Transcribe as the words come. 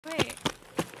Wait.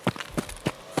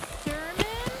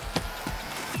 Shturman?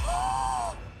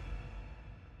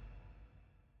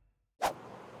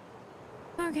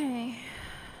 Okay.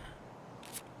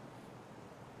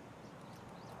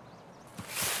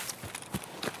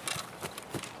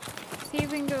 See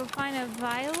if we can go find a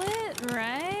violet,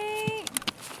 right?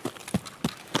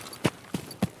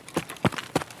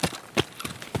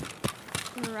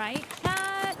 Right,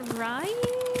 chat? Right?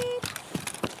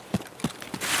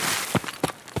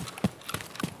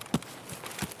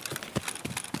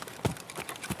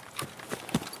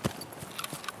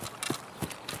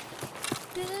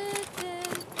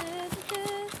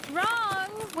 Wrong!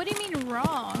 What do you mean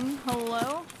wrong?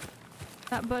 Hello?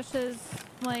 That bush is,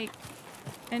 like,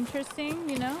 interesting,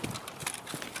 you know?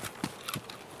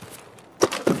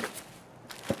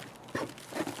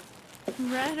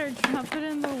 Red or drop it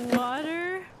in the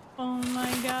water? Oh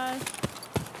my gosh.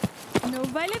 No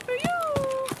violet for you!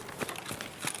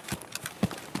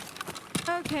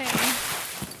 Okay.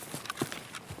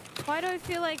 Why do I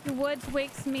feel like the woods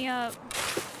wakes me up?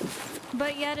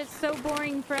 But yet it's so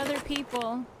boring for other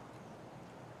people.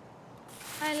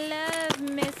 I love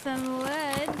me some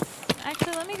woods.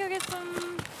 Actually, let me go get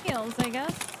some heals, I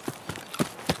guess.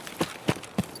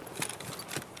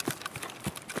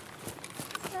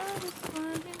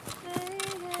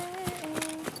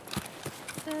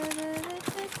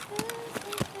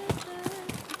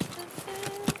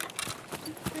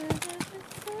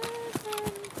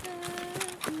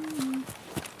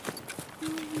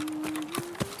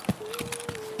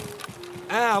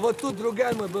 Вот тут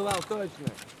друган мой бывал, точно.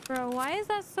 Bro, why is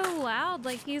that so loud?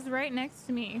 Like he's right next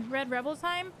to me. Red Rebel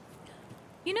time?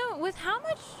 You know, with how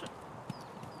much,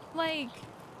 like...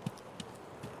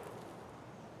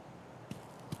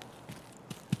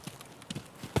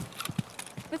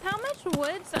 With how much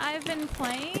woods I've been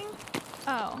playing...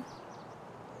 Oh.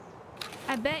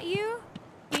 I bet you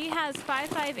he has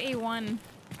 55A1.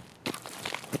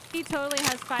 He totally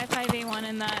has 55A1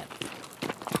 in that.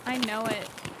 I know it.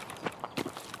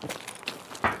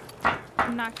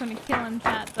 I'm not going to kill him,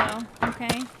 chat, though.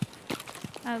 Okay?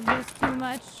 I'd lose too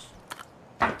much.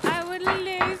 I would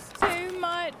lose too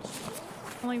much.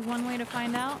 Only one way to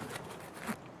find out.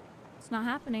 It's not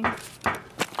happening.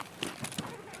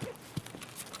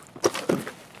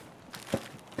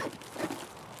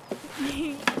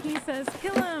 He says,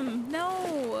 kill him.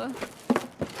 No.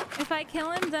 If I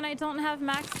kill him, then I don't have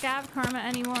max scav karma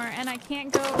anymore, and I can't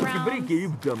go around.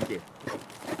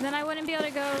 Then I wouldn't be able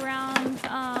to go around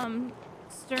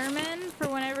Shturman for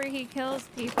whenever he kills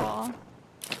people.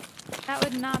 That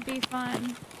would not be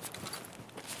fun.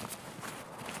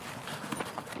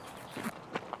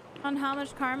 On how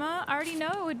much karma? I already know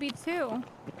it would be 2.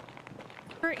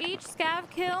 For each scav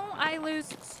kill, I lose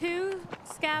 2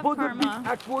 scav karma.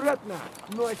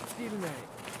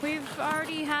 We've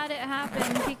already had it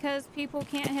happen because people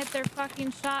can't hit their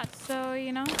fucking shots, so,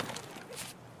 you know.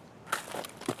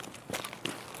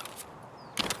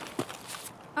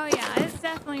 Oh yeah, it's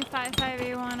definitely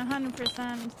 55A1,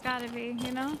 100%. It's gotta be,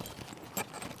 you know?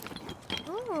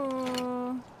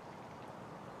 Ooh.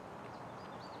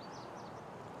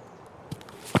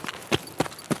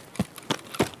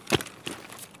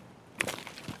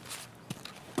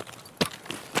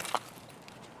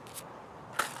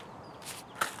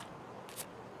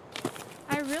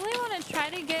 I really want to try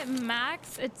to get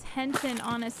max attention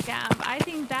on a scav. I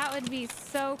think that would be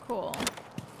so cool.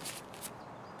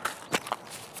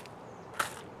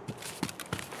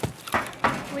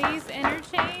 Please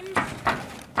interchange.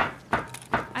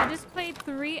 I just played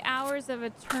 3 hours of a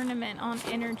tournament on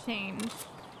interchange.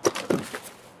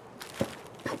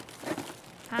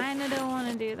 Kinda don't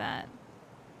want to do that.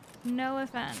 No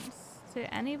offense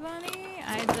to anybody.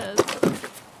 I just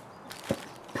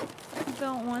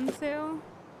don't want to.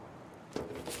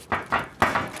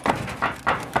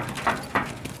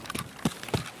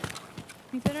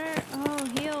 Consider. Oh,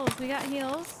 heals. We got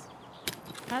heals.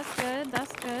 That's good.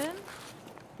 That's good.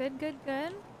 Good, good,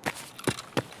 good.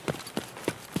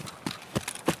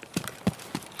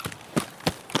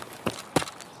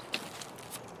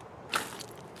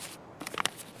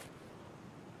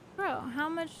 Bro, how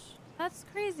much? That's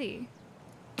crazy.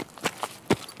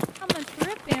 How much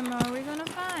rip ammo are we gonna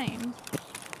find?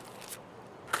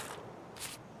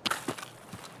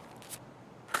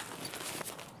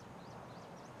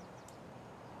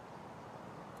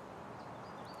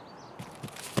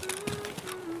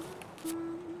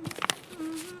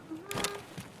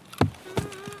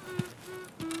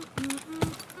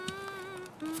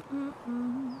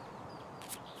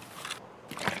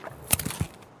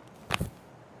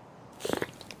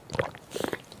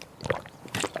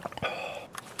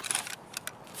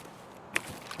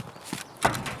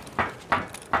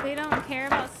 They don't care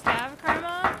about scav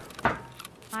karma?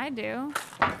 I do.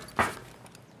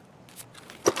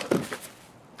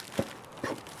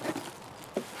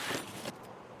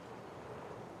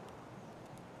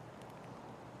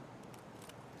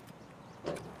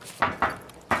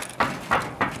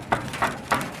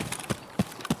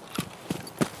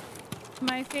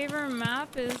 My favorite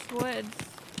map is Woods.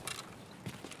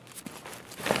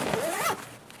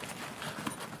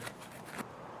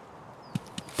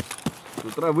 С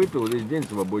утра выпил, весь день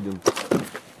свободен.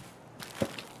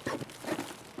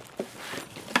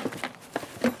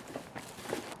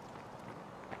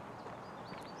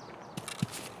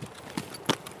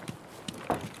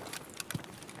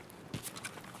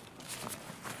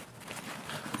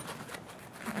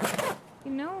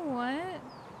 You know what?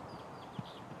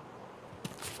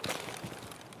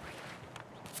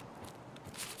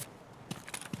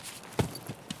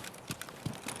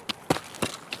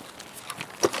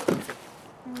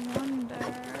 I wonder.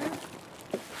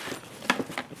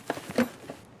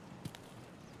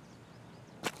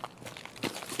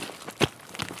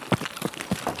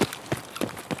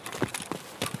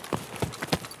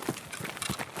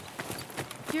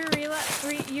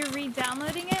 You're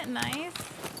re-downloading it? Nice.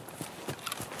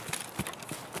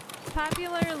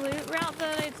 Popular loot route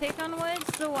that I take on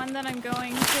Woods, the one that I'm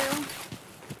going to.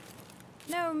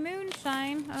 No,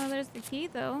 moonshine. Oh, there's the key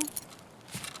though.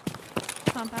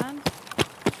 Not bad.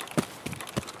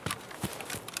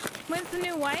 When's the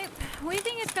new wipe? We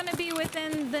think it's gonna be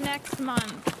within the next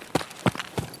month.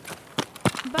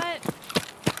 But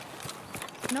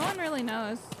no one really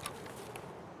knows.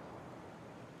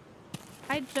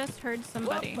 I just heard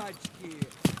somebody.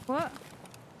 What?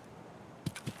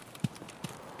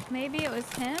 Maybe it was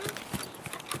him?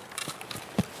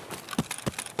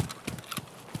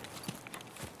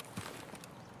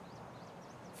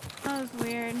 That was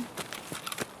weird.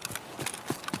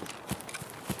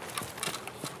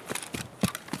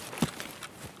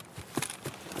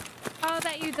 Oh,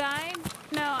 that you died?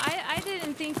 No, I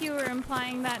didn't think you were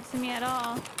implying that to me at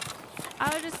all.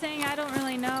 I was just saying I don't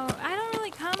really know. I don't really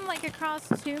come like across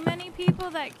too many people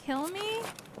that kill me.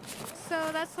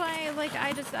 So that's why like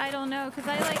I don't know, because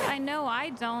I know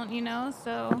I don't, you know,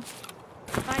 so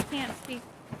I can't speak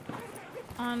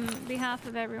on behalf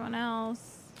of everyone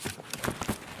else.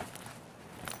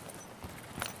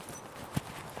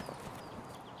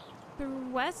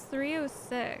 West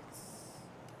 306.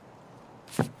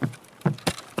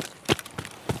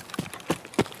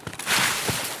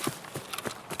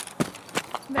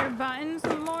 Their buttons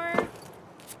more?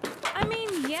 I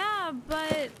mean, yeah,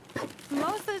 but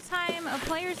most of the time a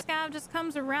player scav just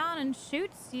comes around and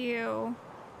shoots you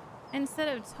instead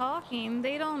of talking.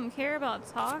 They don't care about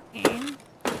talking.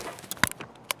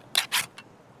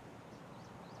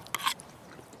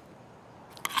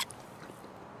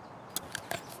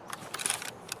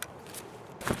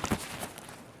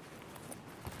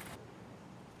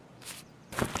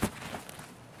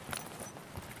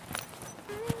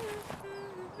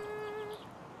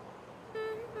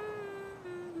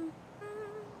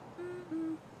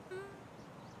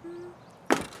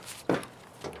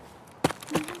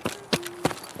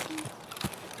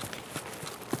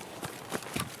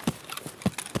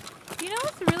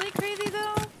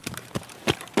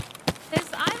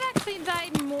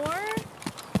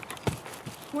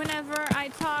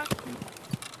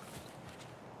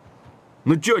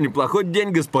 Ну чё, неплохой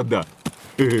день, господа.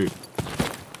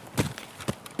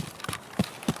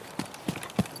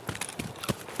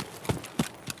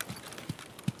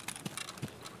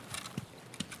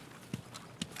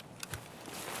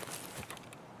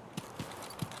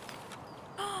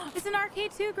 It's an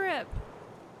RK2 grip.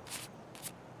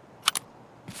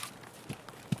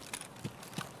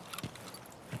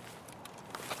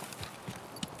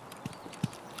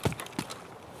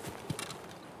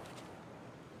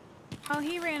 Oh,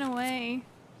 he ran away.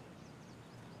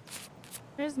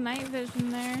 There's night vision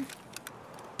there.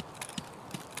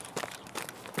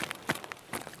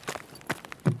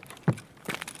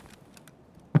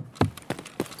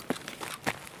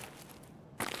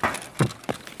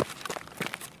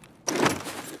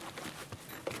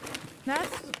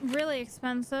 That's really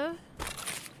expensive.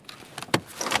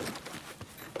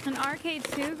 An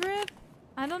RK2 grip?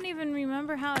 I don't even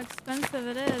remember how expensive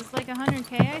it is. Like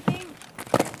 100K, I think?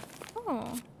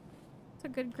 Oh, it's a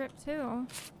good grip too.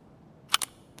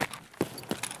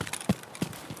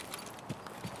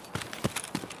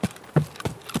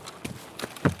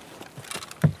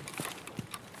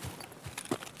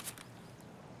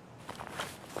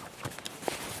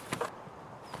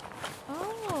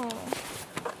 Oh,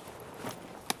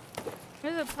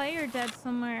 there's a player dead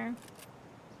somewhere.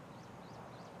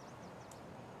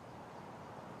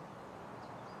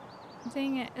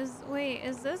 Dang it. Wait,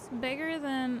 is this bigger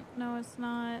than... No, it's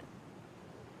not.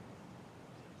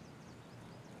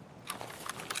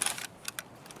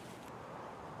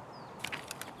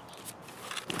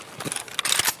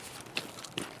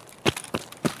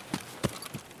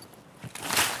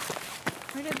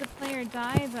 Where did the player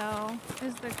die, though,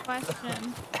 is the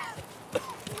question.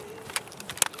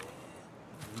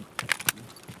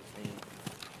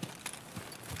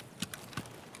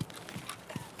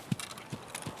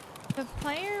 The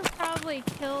player probably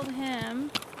killed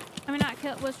him. I mean, not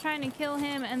killed, was trying to kill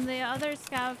him, and the other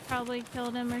scav probably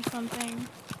killed him or something.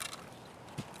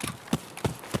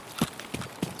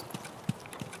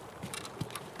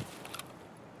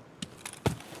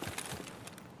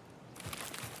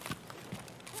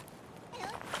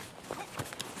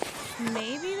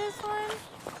 Maybe this one?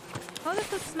 Oh,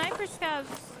 this is sniper scavs.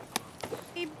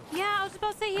 Yeah, I was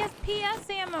about to say he has PS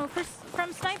ammo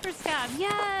from sniper scav.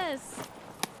 Yes!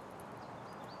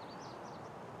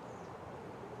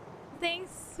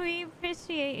 Thanks, sweet.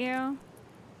 Appreciate you.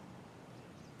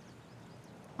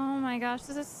 Oh my gosh,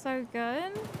 this is so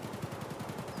good.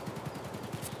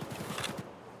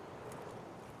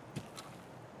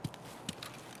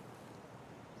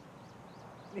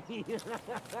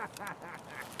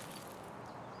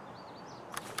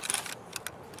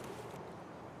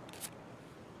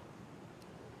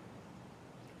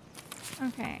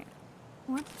 Okay,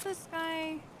 what's this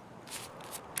guy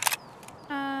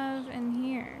have in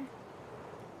here?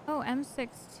 Oh, M6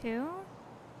 too?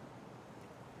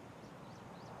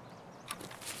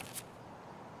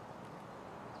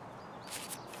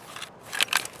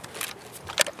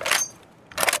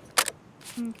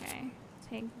 Okay,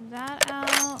 take that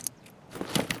out.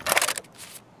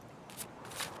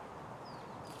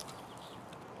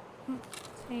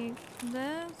 Take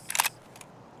this.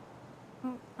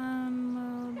 Oh,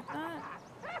 unload that.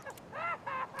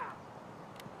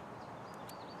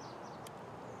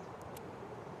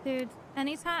 Dude,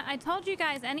 anytime, I told you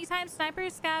guys, anytime Sniper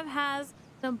Scav has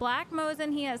the Black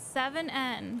Mosin, he has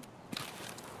 7N.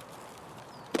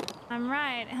 I'm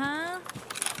right, huh?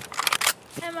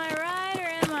 Am I right or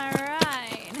am I right?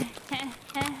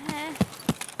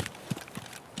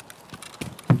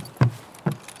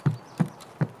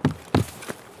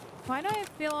 Why do I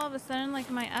feel all of a sudden like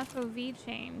my FOV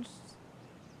changed?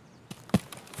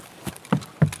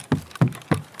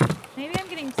 Maybe I'm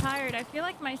getting tired. I feel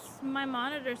like my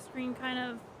monitor screen kind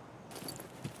of...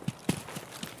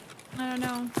 I don't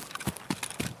know.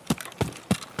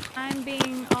 I'm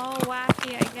being all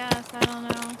wacky, I guess. I don't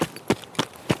know.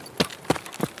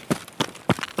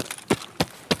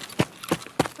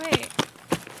 Wait.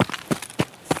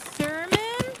 Shturman?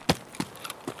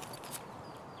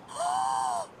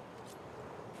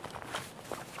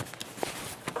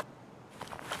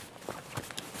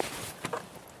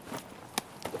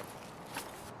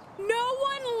 No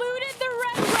one looted the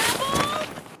Red Rebel?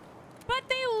 But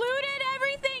they looted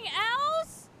everything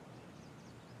else?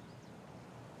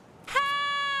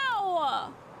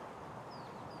 How?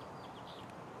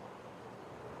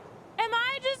 Am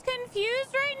I just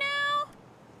confused right now?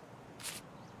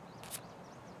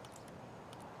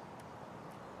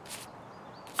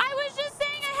 I was just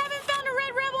saying I haven't found a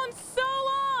Red Rebel in so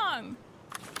long.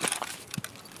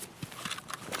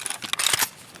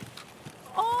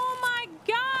 Oh my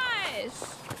gosh.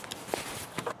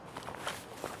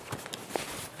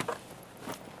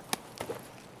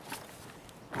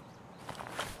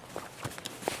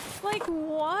 Like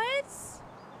what?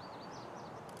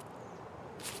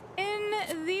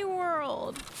 In the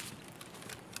world.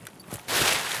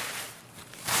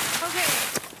 Okay.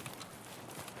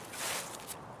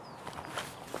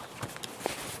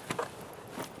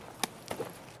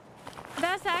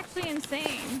 That's actually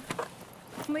insane.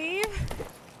 Leave?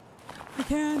 I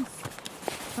can't.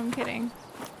 I'm kidding.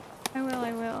 I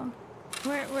will.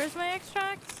 Where's my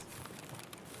extracts?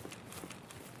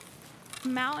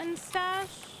 Mountain stash?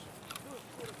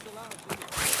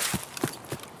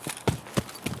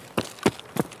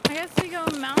 I guess we go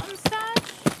mountain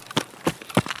stash?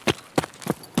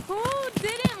 Who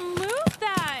didn't loot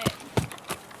that?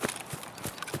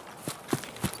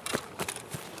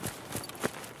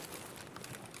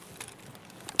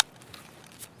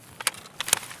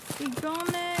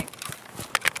 Eagonic.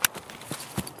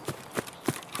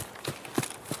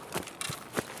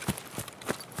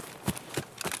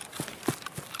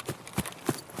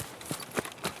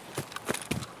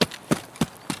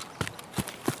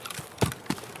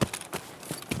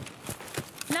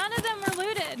 None of them were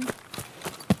looted.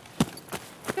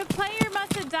 The player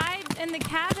must have died in the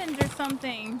cabins or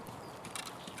something.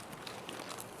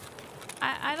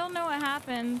 I don't know what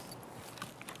happened.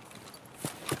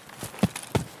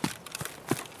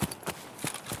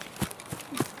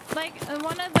 Like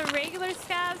one of the regular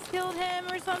scavs killed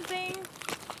him or something.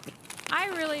 I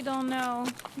really don't know.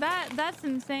 That's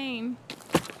insane.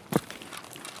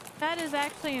 That is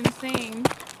actually insane.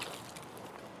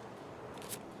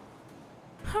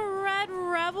 A red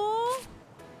rebel?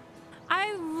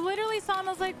 I literally saw him.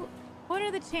 I was like, what are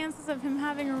the chances of him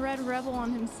having a red rebel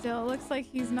on him still? Looks like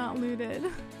he's not looted.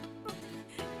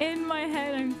 In my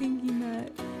head, I'm thinking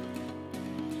that.